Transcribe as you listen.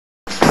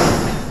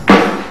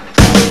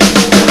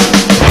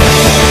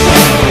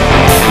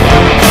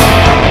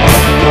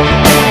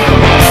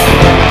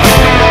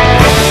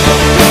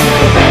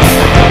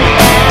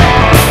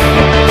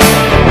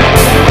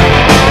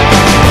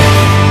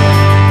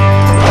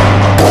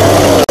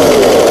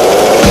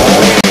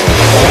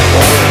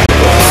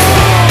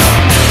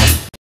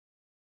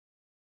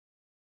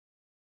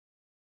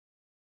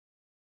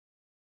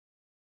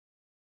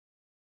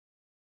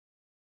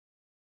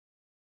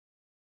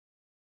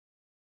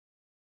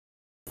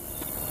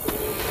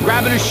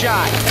Grabbing a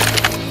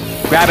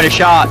shot. Grabbing a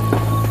shot.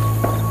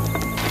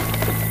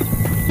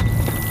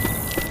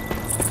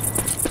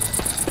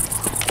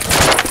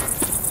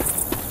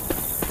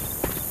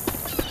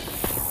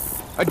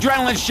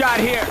 Adrenaline shot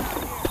here.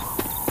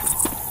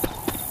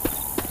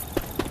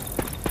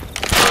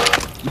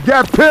 You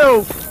got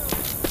pills?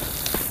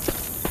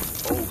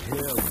 Oh,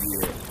 hell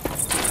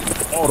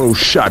yeah. Auto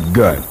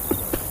shotgun.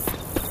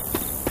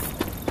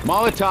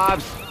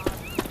 Molotovs.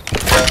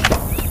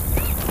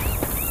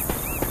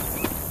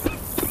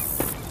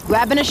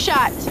 Grabbing a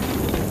shot.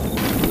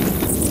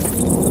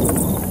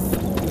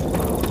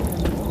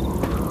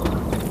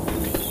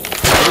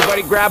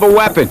 Everybody grab a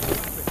weapon.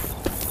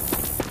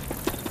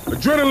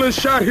 Adrenaline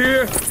shot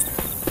here.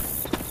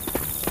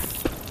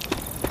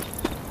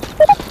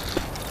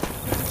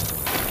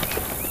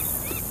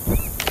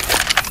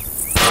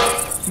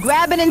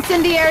 Grabbing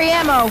incendiary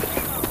ammo.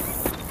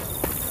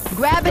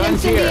 Grabbing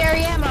Guns incendiary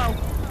here. ammo.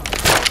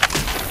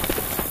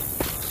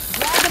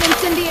 Grabbing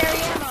incendiary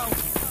ammo.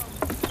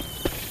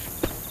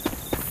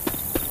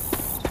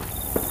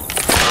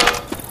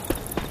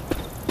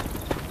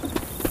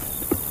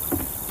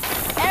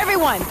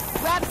 Everyone,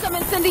 grab some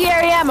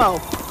incendiary ammo.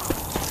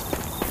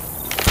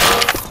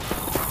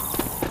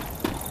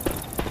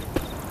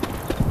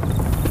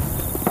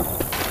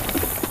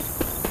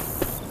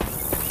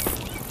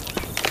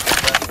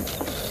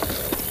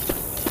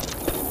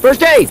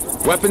 First aid.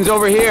 Weapons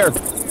over here.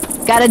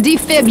 Got a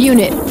defib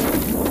unit.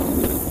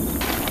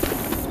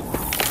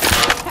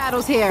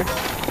 Paddles here.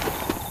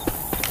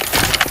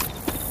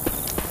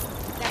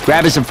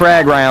 Grabbing some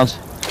frag rounds.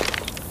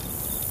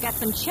 Got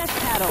some chest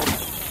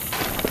paddles.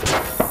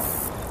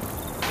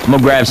 I'm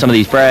gonna grab some of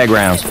these frag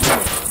rounds. Got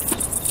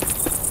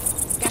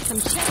some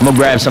chest. I'm gonna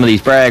grab some of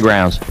these frag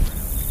rounds. Got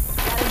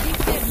a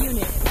defib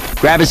unit.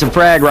 Grabbing some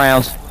frag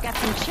rounds. Got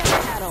some chest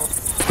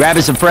paddles.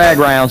 Grabbing some frag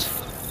rounds.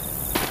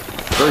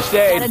 First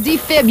Got aid. a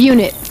defib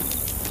unit.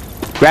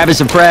 Grabbing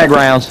some frag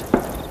rounds.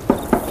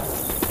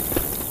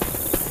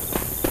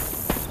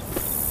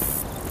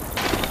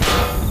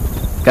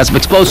 Got some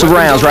explosive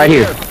rounds right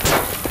here.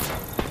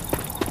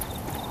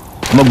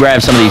 I'm gonna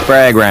grab some of these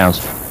frag rounds.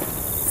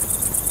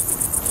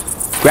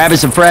 Grabbing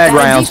some frag Got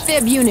a rounds.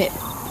 defib unit.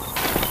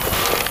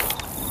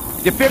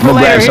 I'm gonna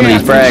grab some of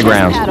these frag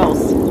rounds.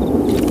 Paddles.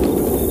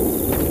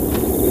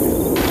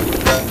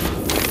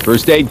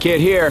 First aid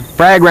kit here.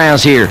 Frag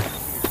rounds here.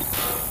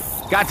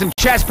 Got some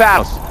chest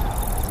paddles.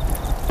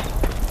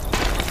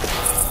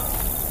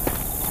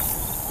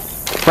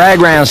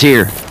 Frag rounds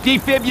here.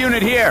 Defib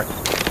unit here.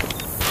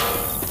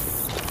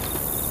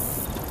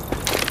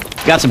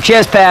 Got some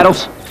chest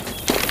paddles.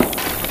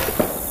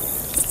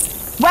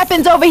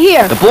 Weapons over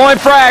here. Deploying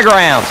frag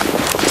rounds.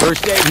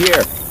 First aid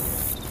here.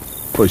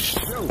 For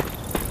sure.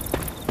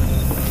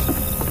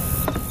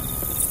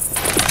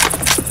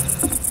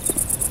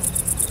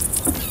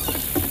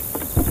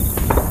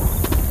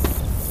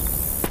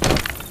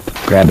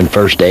 Grabbing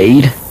first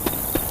aid.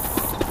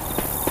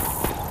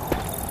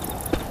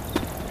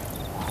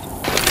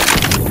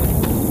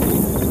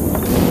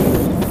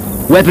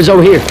 Weapons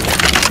over here.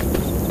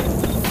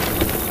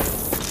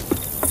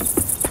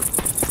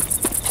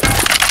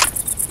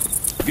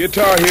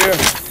 Guitar here.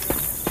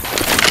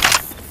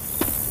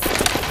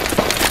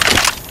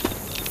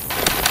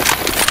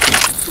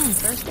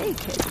 First aid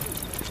kit.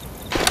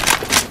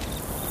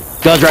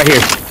 Guns right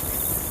here.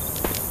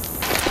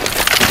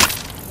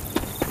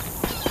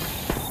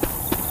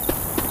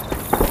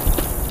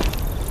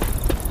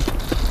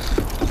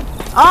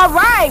 All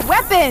right,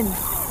 weapons.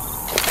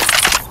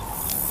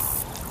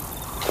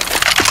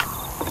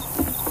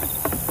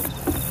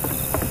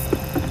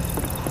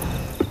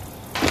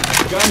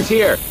 Guns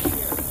here.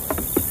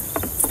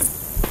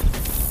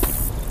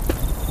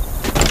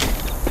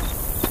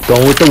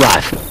 Going with the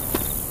rifle.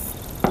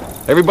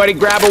 Everybody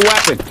grab a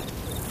weapon.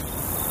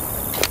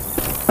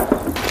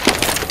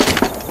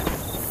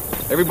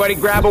 Everybody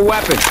grab a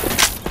weapon.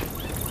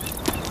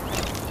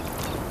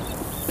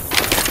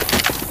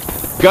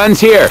 Guns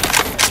here.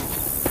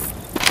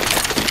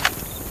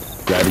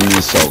 Grabbing the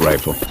assault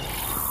rifle.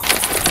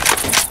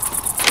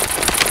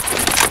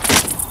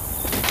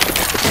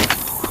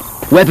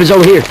 Weapons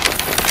over here.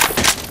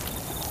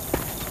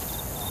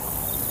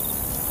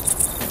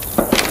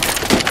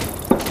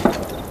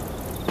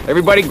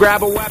 Everybody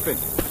grab a weapon.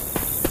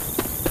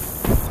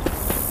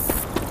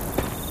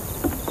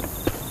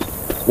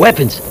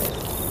 Weapons.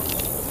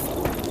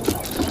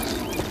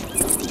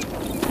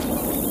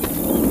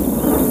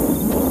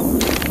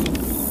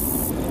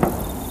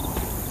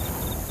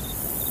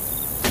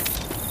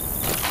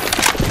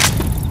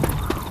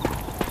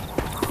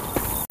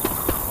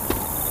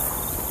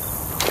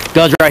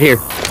 Guns right here.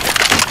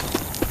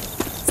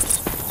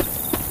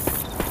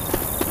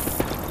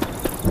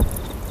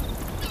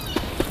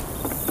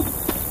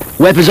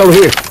 Weapons over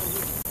here.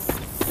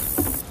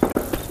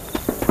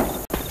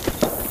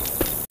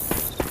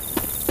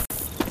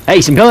 Hey,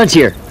 some guns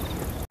here.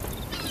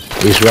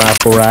 This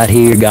rifle right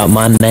here got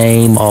my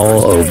name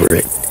all over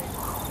it.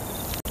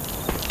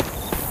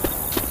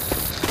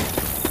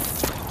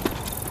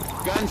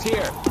 Guns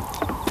here.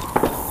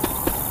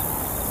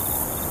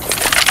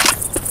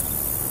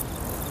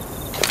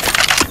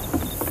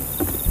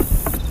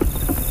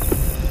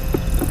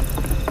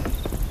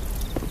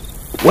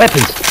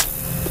 Weapons!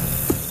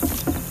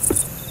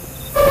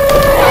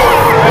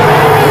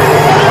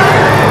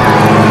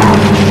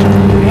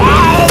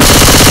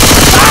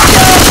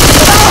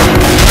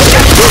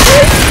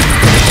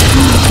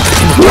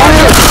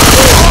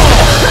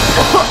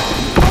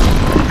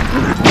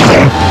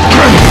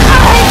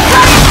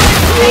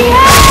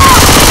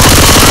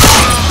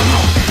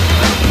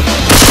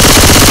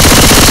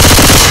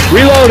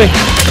 Reloading!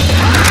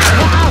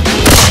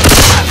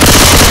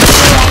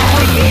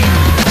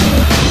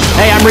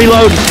 Hey, I'm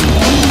reloading.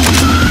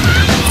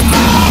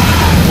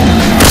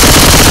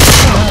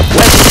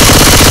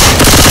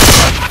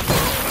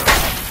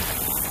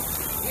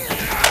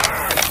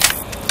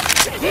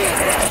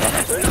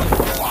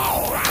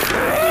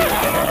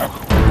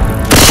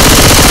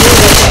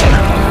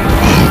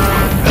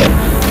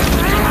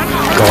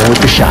 Going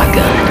with the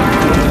shotgun.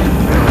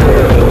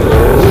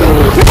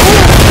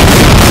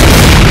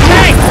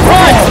 Hey,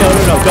 run!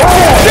 No, go.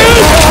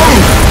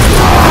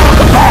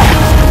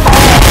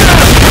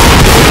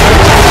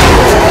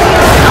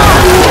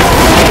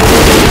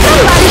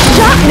 Somebody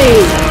shot me!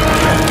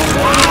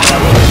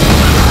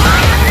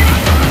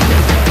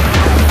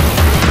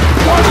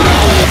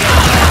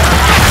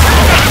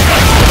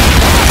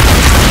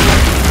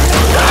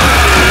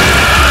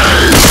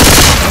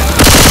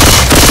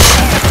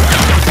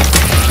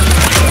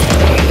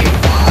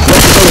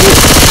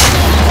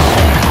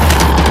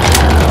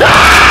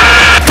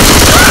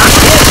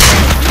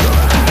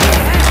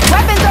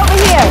 Weapons over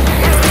here!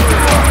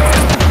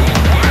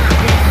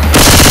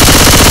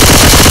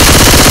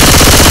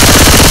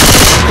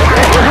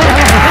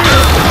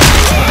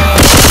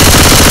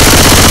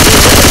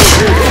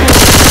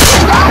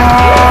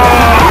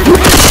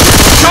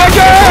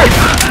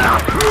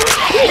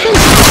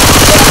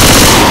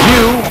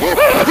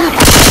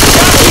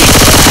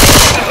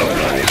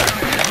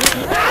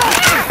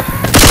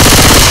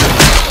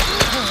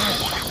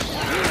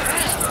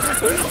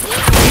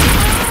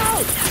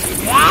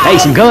 Hey,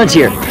 some guns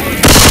here.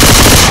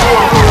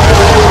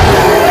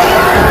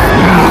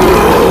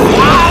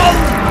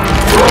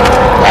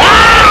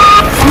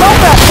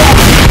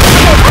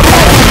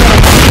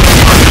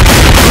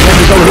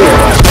 Weapons over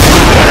here.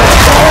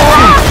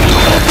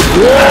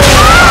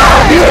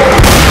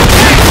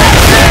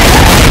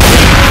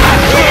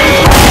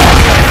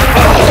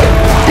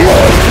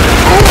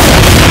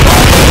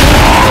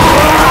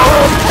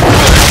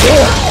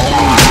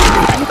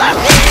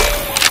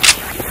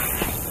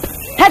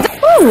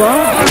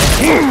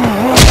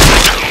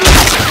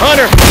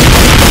 Hunter!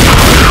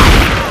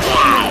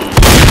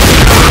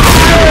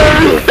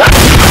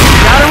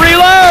 Gotta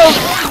reload!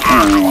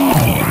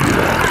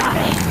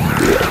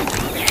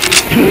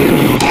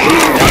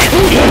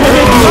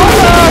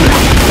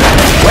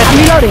 Weapon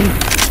reloading.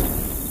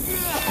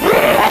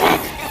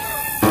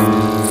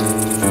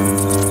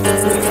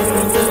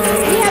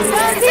 We have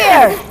guns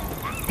here!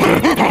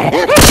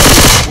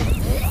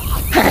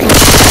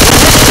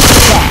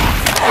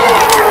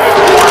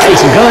 Hey,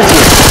 some guns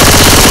here.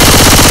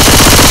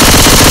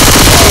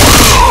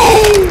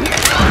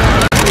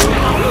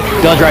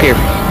 Guns right here.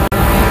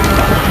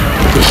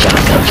 This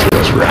shotgun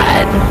feels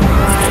right.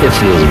 It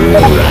feels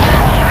real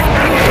right.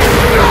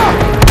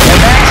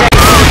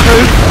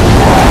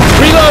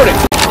 Reloading!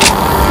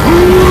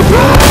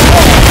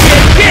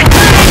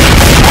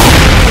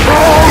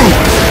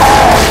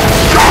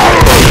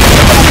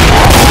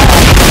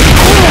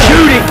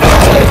 Shooting!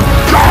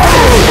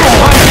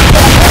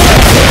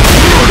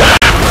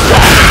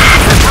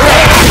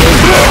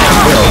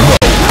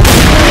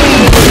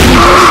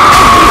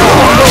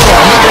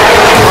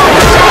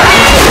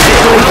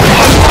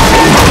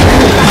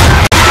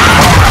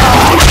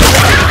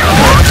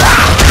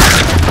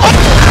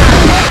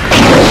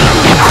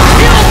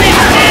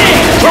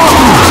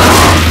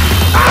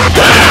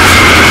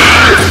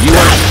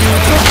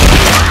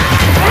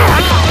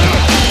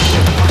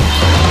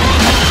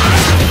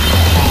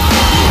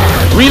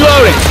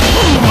 Reloading!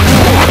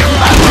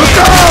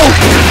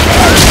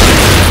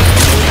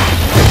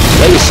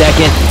 Wait a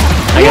second.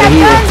 I We gotta have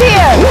heal. guns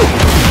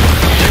here!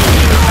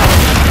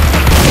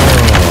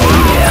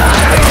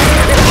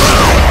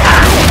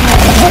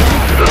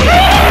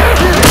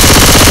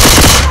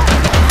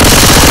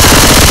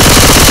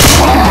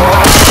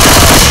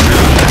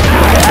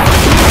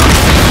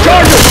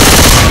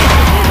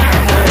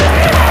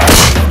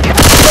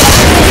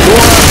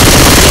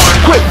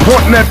 Quit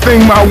pointing that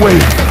thing my way.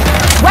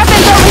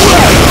 Weapons over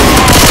here!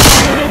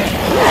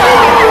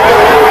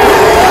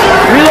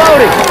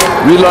 Reloading!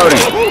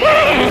 Reloading!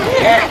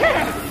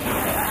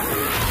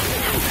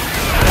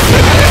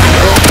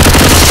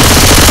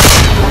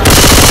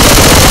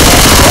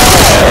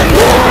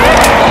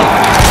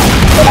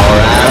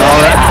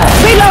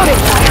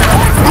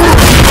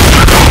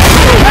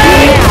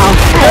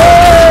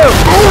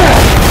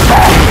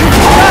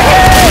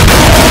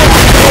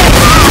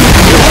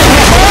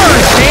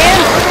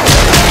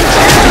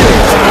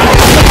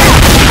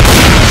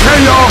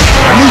 Hey y'all,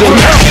 I need some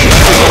help.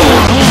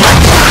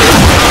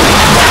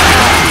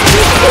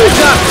 Who's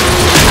up?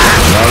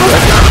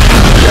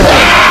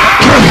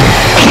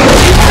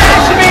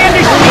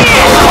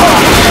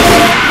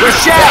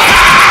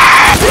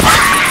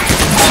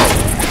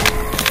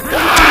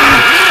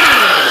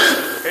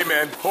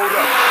 Hunter's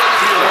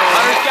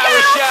got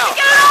Rochelle.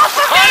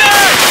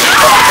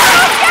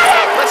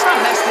 Let's not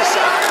mess this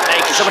up.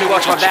 Hey, can somebody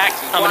watch my back?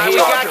 I'm gonna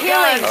heal. Got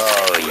healing.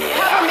 Oh, yeah.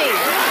 Cover me.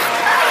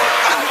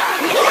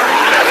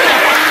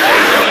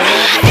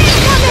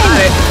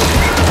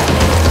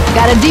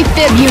 Got a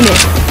defib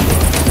unit.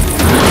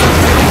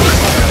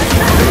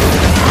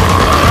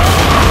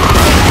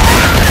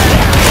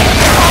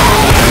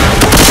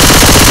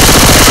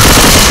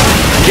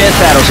 Jet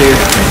battles here.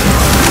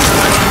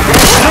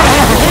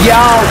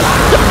 Y'all.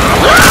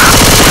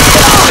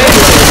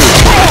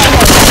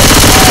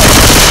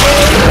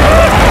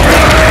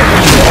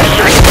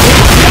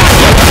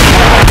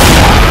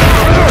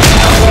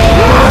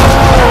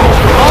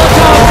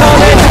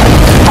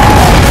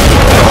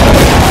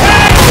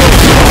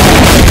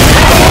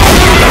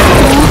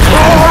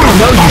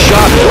 No, you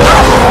shot me.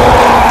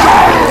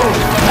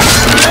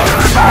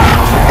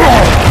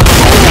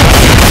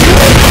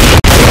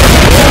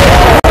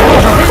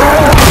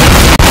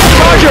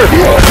 Roger!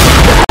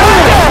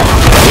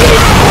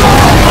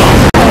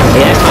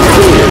 Hey, that's not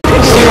cool.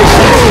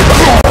 Seriously.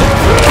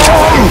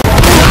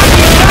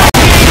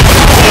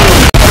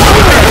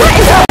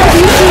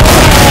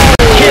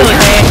 Kill it,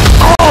 man.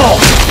 Oh!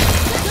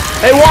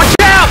 Hey, watch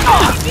out!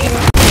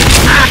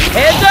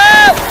 Heads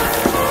up!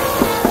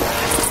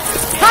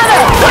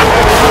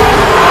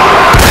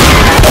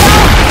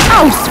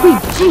 Oh,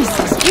 sweet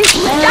Jesus, you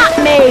shot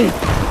me!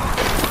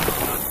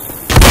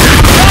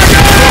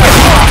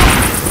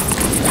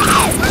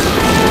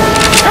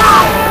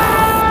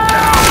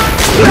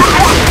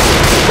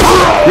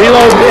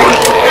 Reload,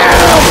 bitch!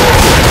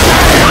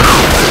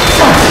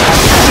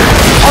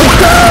 Oh,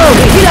 go!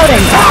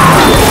 Reloading!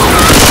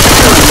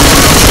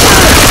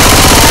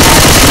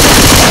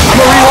 I'm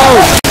gonna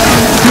reload!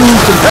 Dude,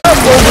 some help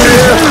over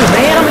here!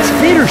 Man, I'm in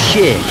spitter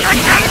shit!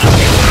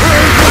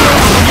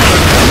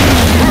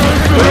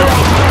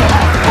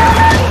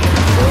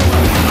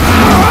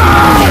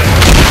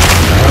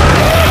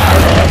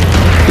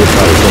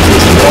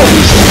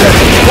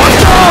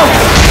 Watch out!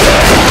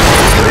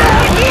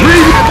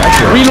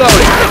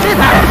 Reloading.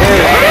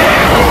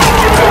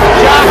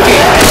 Jockey.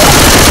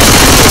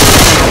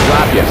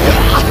 Drop you.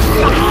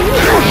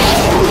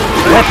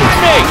 Weapons.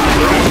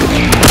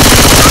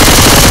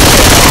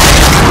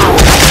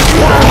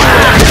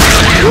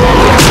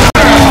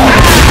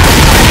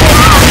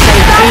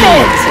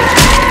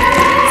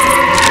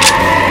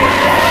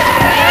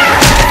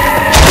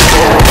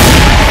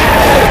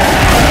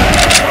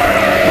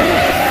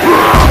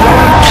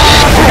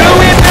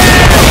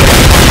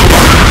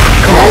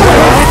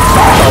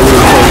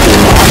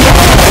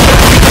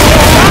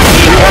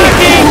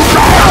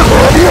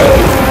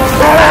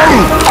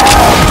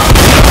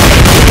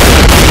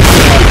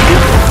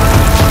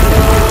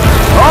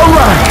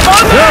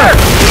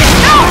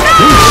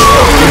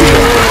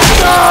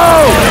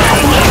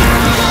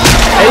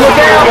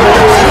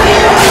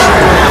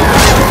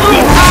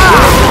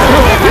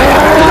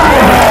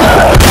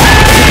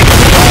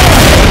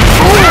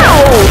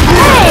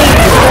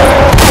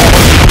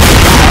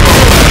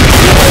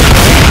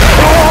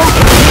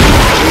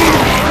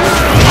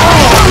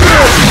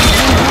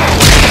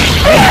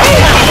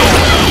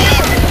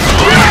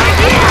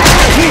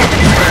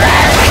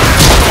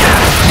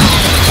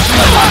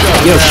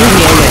 Yo, shoot me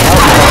ain't gonna help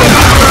me.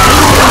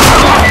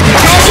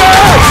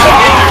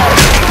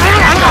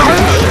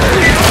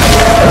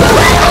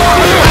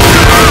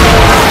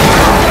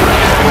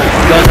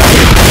 Gun right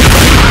here.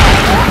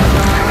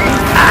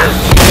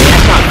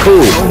 That's not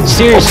cool.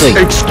 Seriously.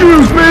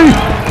 Excuse me!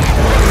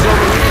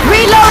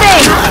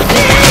 Reloading!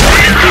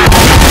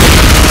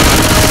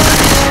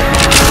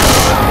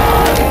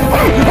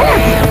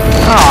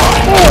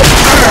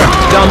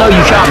 Y'all know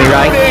you shot me,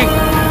 right?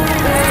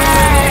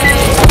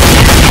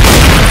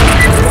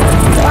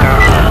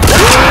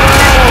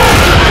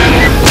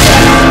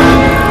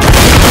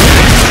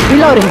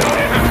 Reloading.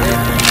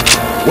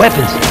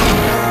 Weapons.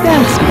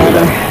 That's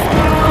better.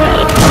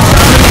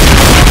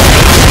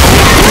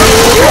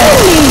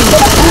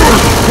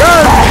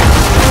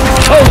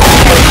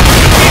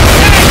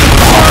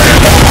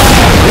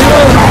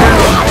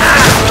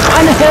 Why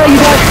in the hell you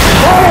got...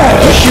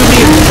 You shoot me.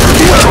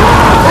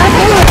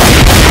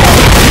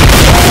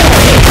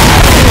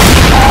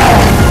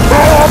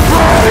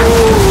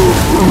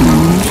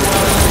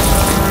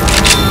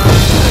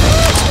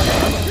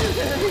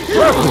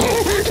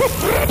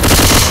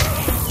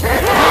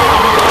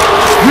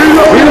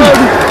 Reload.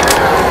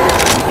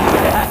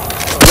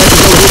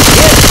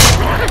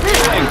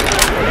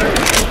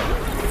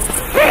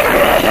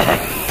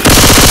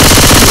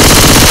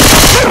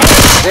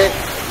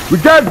 We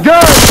got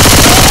guns!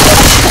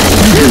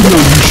 You know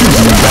you shoot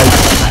me, right?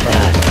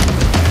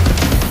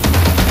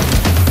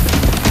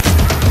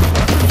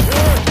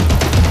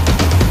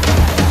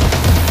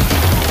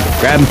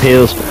 Grabbing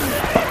pills.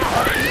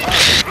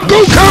 Go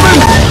coming!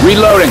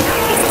 Reloading.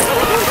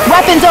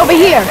 Weapons over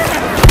here.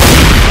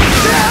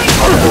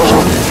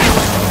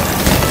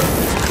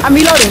 I'm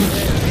reloading.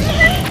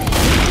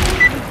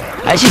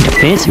 That's just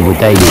defensive what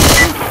they do.